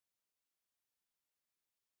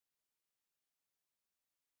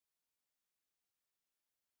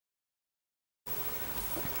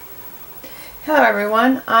Hello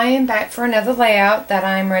everyone, I am back for another layout that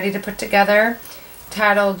I'm ready to put together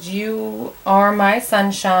titled You Are My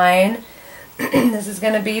Sunshine. This is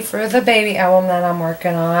going to be for the baby album that I'm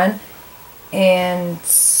working on. And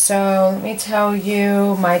so let me tell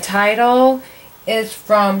you, my title is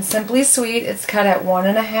from Simply Sweet. It's cut at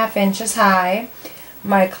 1.5 inches high.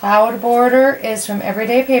 My cloud border is from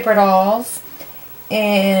Everyday Paper Dolls.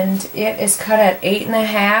 And it is cut at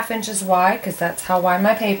 8.5 inches wide because that's how wide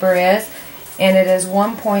my paper is. And it is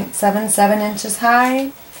 1.77 inches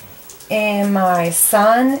high. And my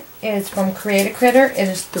sun is from Create a Critter. It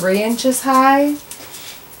is 3 inches high.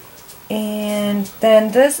 And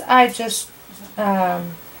then this I just cut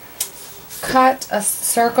a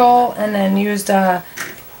circle and then used a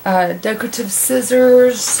decorative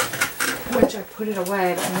scissors, which I put it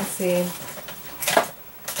away. Let me see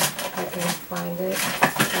if I can find it.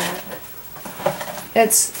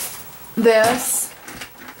 It's this.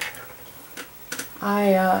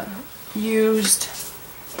 I used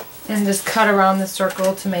and just cut around the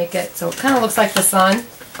circle to make it so it kind of looks like the sun.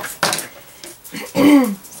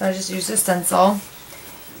 So I just used a stencil.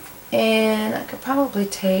 And I could probably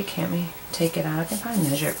take it out. I can probably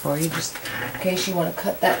measure it for you just in case you want to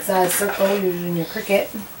cut that size circle using your Cricut.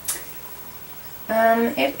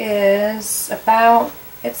 It is about,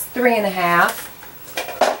 it's 3.5.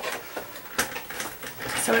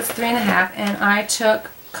 So it's 3.5, and I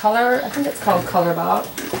took color, I think it's called color box.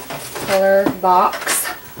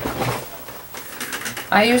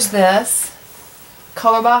 I use this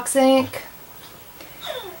color box ink,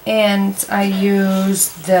 and I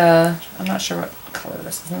use the, I'm not sure what color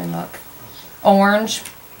this is, let me look, orange,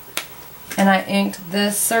 and I inked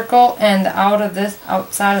this circle and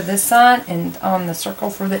outside of this sun, and on the circle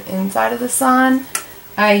for the inside of the sun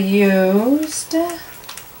I used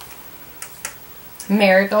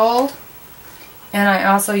Marigold. And I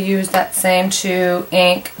also used that same to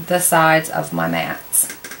ink the sides of my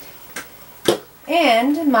mats.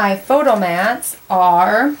 And my photo mats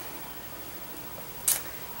are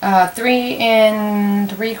 3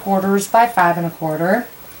 3/4 by 5 1/4.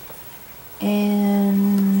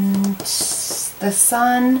 And the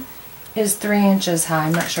sun is 3 inches high.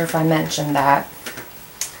 I'm not sure if I mentioned that.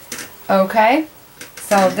 Okay,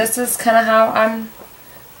 so this is kind of how I'm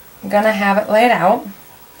going to have it laid out.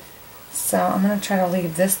 So I'm going to try to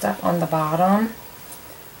leave this stuff on the bottom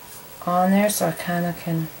on there so I kind of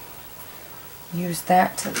can use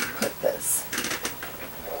that to put this,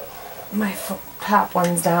 my top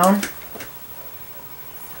ones down.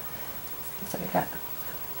 So I got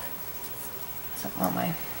something on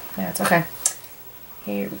my, yeah, it's okay.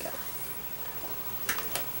 Here we go.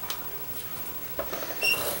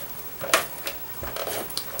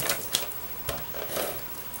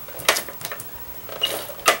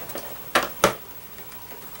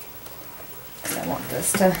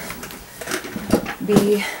 This to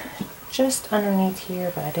be just underneath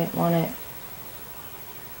here, but I didn't want it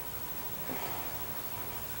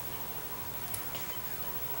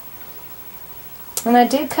and I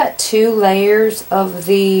did cut 2 layers of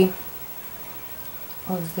the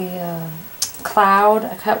cloud.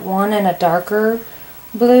 I cut one in a darker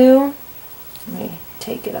blue. Let me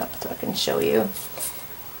take it up so I can show you.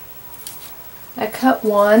 I cut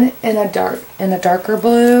one in a darker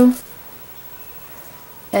blue.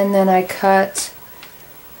 And then I cut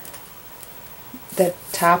the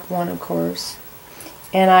top one, of course.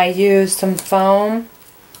 And I used some foam.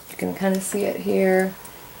 You can kind of see it here.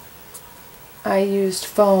 I used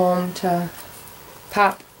foam to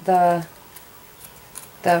pop the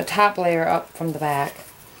top layer up from the back,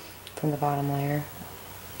 from the bottom layer.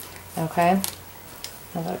 Okay?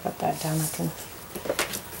 Now that I got that down, I can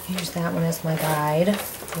use that one as my guide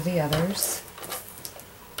for the others.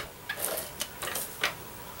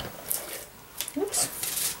 Oops.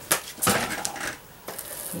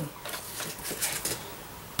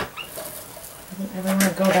 I didn't ever want to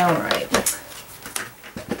go down right.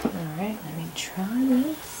 Alright, let me try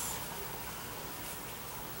this.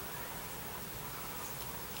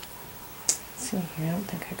 Let's see here, I don't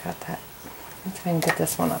think I got that. Let's see if I can get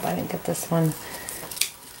this one up. I didn't get this one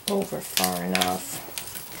over far enough.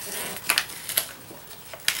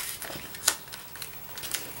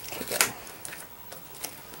 Okay, good.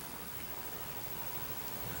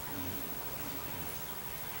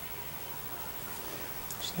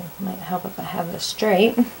 It might help if I have this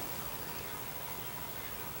straight.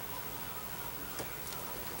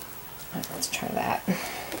 Alright, let's try that.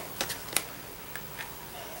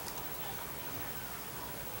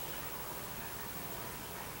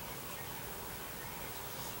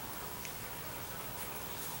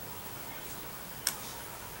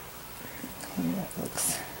 And that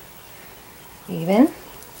looks even.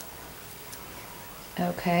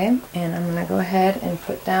 Okay, and I'm going to go ahead and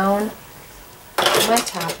put down my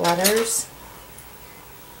top letters.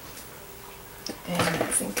 And I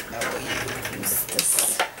think I will use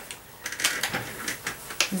this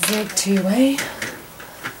Zig 2-way.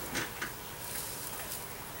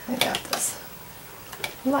 I got this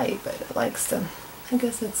light, but it likes to, I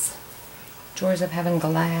guess it's joys of having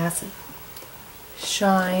glass. It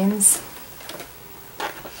shines.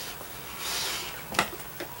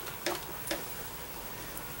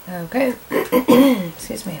 Okay.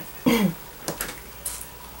 Excuse me.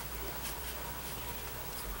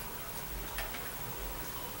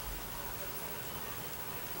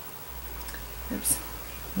 Oops.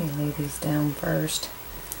 Let me lay these down first.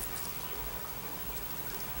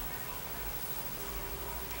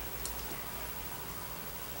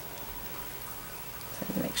 So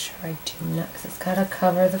make sure I do not, because it's got to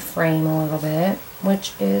cover the frame a little bit,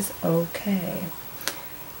 which is okay.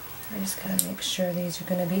 I just got to make sure these are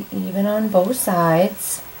going to be even on both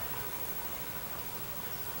sides.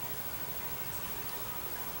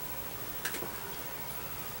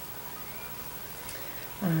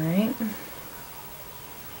 Alright.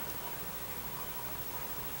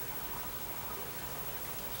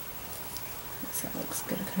 That looks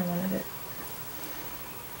good. I kind of wanted it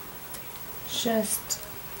just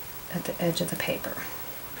at the edge of the paper.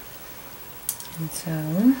 And so,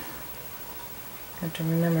 I have to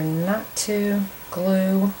remember not to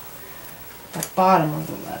glue the bottom of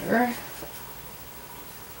the letter,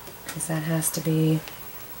 because that has to be,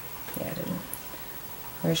 yeah, I didn't,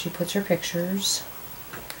 where she puts her pictures.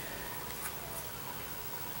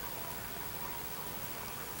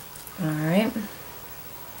 Alright,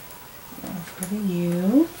 now for the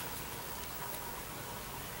U.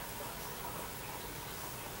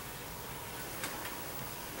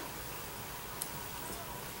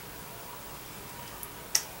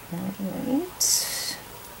 Alright.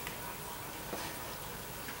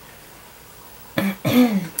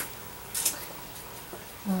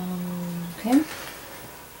 Okay.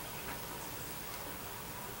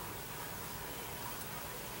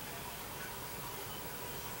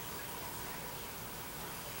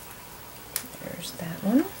 There's that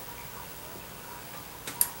one.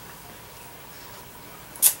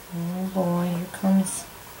 Oh boy, here comes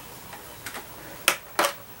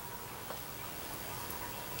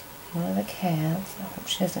one of the cats. I hope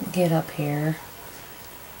she doesn't get up here.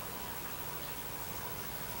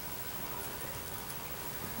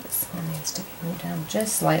 This one needs to be moved down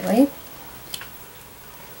just slightly.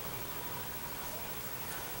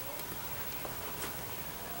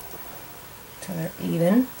 So they're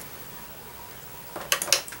even.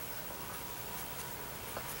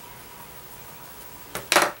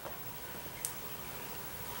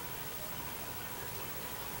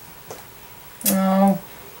 Oh,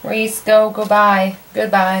 Reese, go by.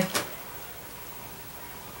 Goodbye.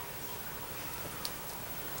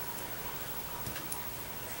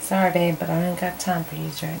 Sorry, babe, but I ain't got time for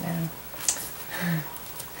these right now.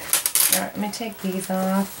 Alright, let me take these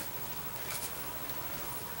off.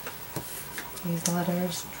 These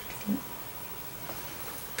letters.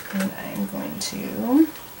 And I'm going to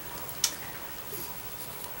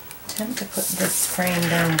attempt to put this frame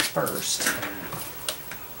down first.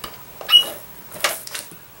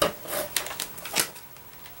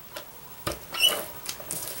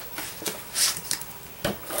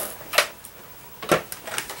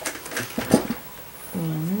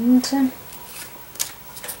 And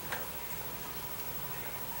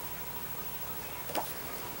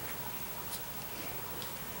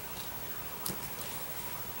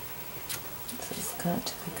this has got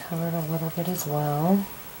to be covered a little bit as well.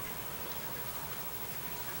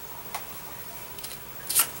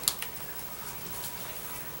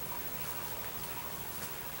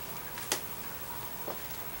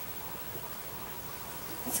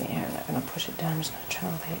 Let's see here, I'm not going to push it down, I'm just going to try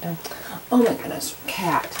to lay it down. Oh my goodness,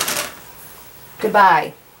 cat.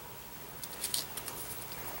 Goodbye.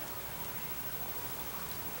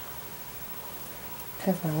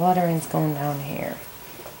 Because my lettering's going down here.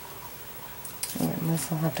 And this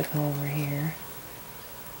will have to go over here.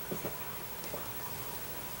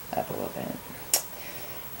 Up a little bit.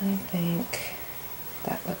 I think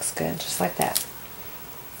that looks good, just like that.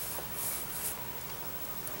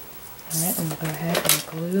 Alright, I'm going to go ahead and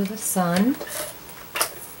glue the sun.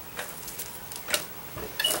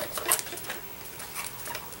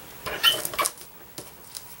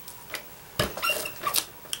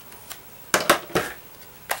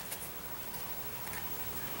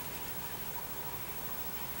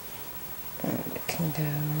 And it can go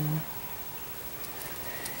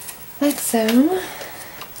like so.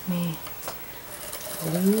 Let me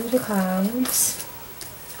glue the clouds.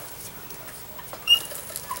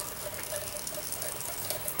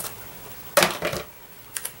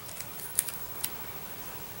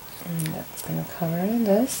 And that's going to cover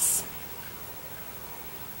this.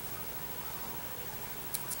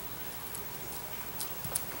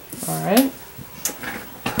 Alright.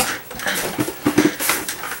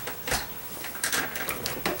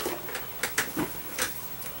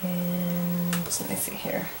 And let me see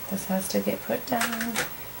here. This has to get put down.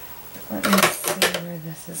 Let me see where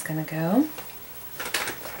this is going to go.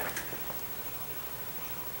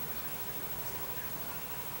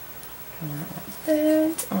 Come out like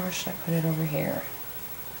that, or should I put it over here?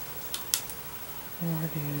 Or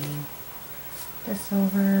do this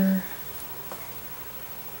over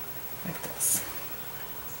like this.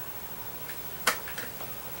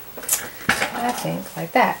 I think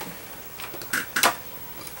like that.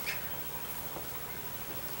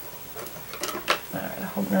 Alright, I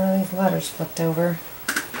hope none of these letters flipped over.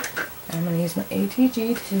 I'm going to use my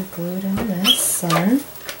ATG to glue down this sun.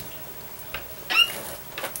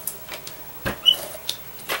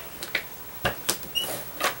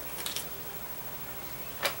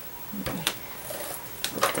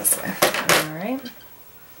 This way. Alright.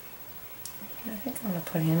 I think I'm going to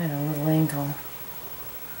put him at a little angle.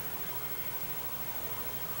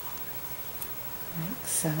 Like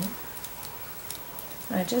so.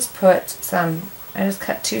 I just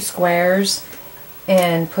cut 2 squares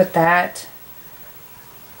and put that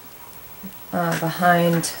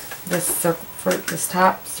behind this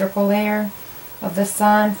top circle layer of the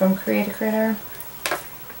sun from Create a Critter.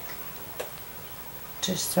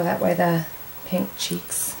 Just so that way the pink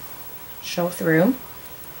cheeks show through.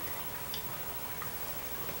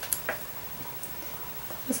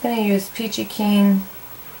 I was going to use Peachy King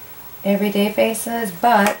Everyday Faces,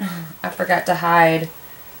 but I forgot to hide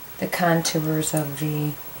the contours of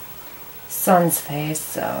the sun's face,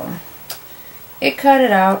 so it cut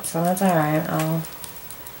it out, so that's alright. I'll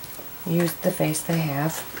use the face they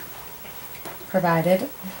have provided.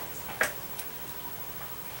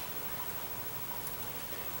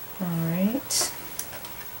 Alright.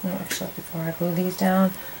 Oh, actually, before I glue these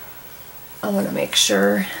down, I want to make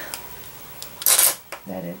sure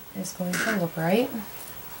that it is going to look right.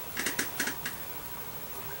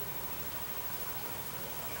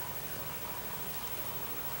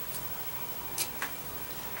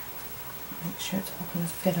 Make sure it's all going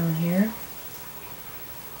to fit on here.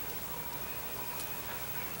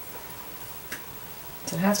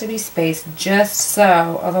 So it has to be spaced just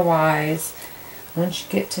so, otherwise once you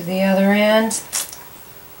get to the other end,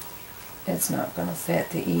 it's not going to fit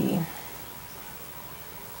the E.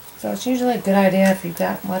 So it's usually a good idea if you've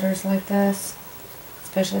got letters like this,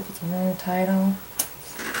 especially if it's a long title.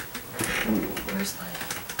 Ooh, where's my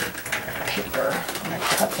paper? I'm going to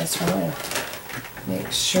cut this one.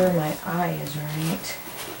 Make sure my eye is right.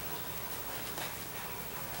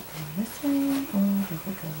 This way, or does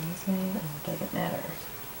it go this way, or does it matter?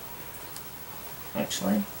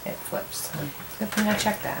 Actually, it flips. So it's a good thing I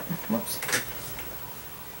checked that. Whoops.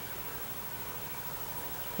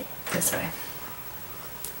 Yeah, this way.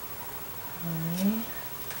 Alright.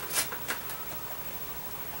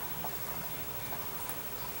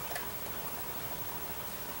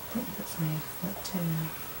 I think this may flip too.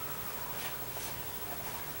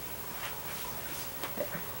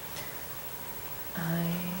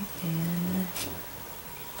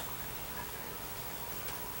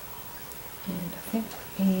 And I think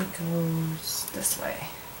E goes this way.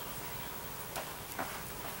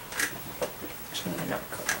 Actually, I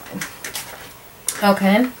don't go that way.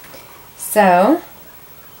 Okay, so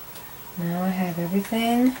now I have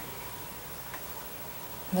everything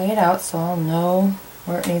laid out so I'll know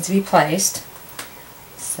where it needs to be placed.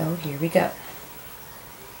 So here we go.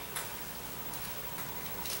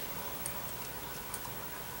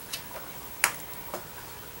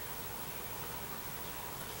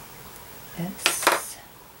 This.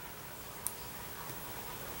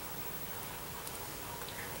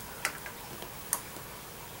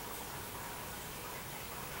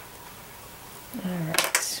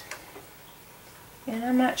 Alright. And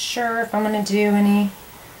I'm not sure if I'm going to do any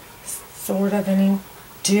sort of any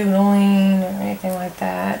doodling or anything like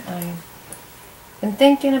that. I've been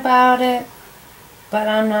thinking about it, but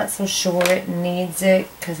I'm not so sure it needs it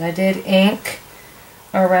because I did ink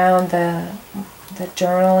around the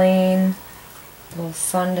journaling, a little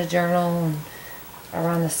sun to journal, and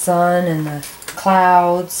around the sun and the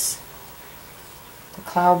clouds, the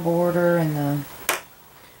cloud border and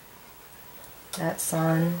that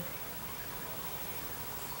sun.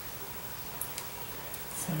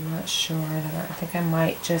 So I'm not sure that I think I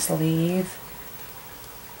might just leave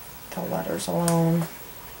the letters alone.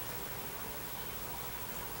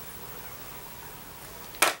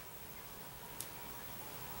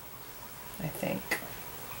 I think.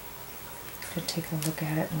 Could take a look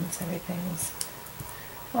at it once everything's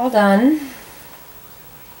all done.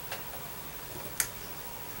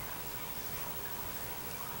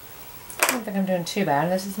 I don't think I'm doing too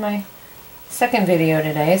bad. This is my second video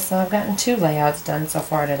today, so I've gotten 2 layouts done so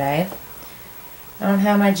far today. I don't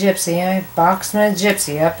have my gypsy. I boxed my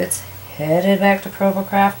gypsy up. It's headed back to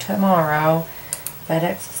Probocraft tomorrow.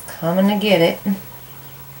 FedEx is coming to get it.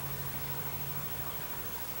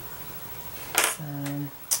 So,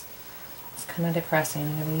 it's kind of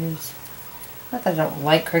depressing to use. Not that I don't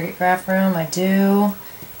like Cricut Craft Room. I do.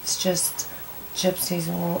 It's just gypsy's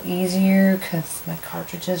a little easier because my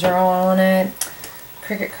cartridges are all on it.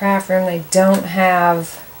 Cricut Craft Room, they don't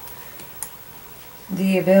have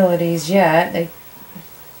the abilities yet.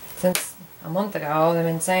 Since a month ago, they've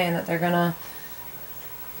been saying that they're gonna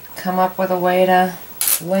come up with a way to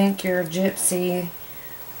link your gypsy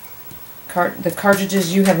the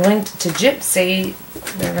cartridges you have linked to gypsy.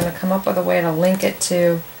 They're gonna come up with a way to link it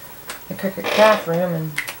to the Cricut Craft Room,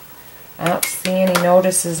 and I don't see any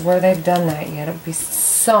notices where they've done that yet. It would be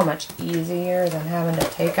so much easier than having to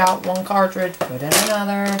take out one cartridge, put in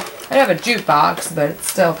another. I have a jukebox, but it's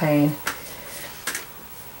still a pain.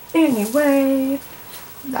 Anyway,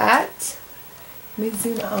 let me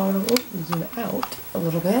zoom out a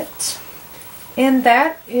little bit. And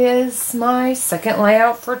that is my second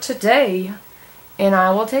layout for today. And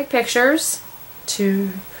I will take pictures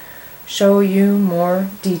to show you more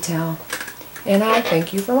detail. And I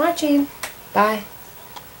thank you for watching. Bye.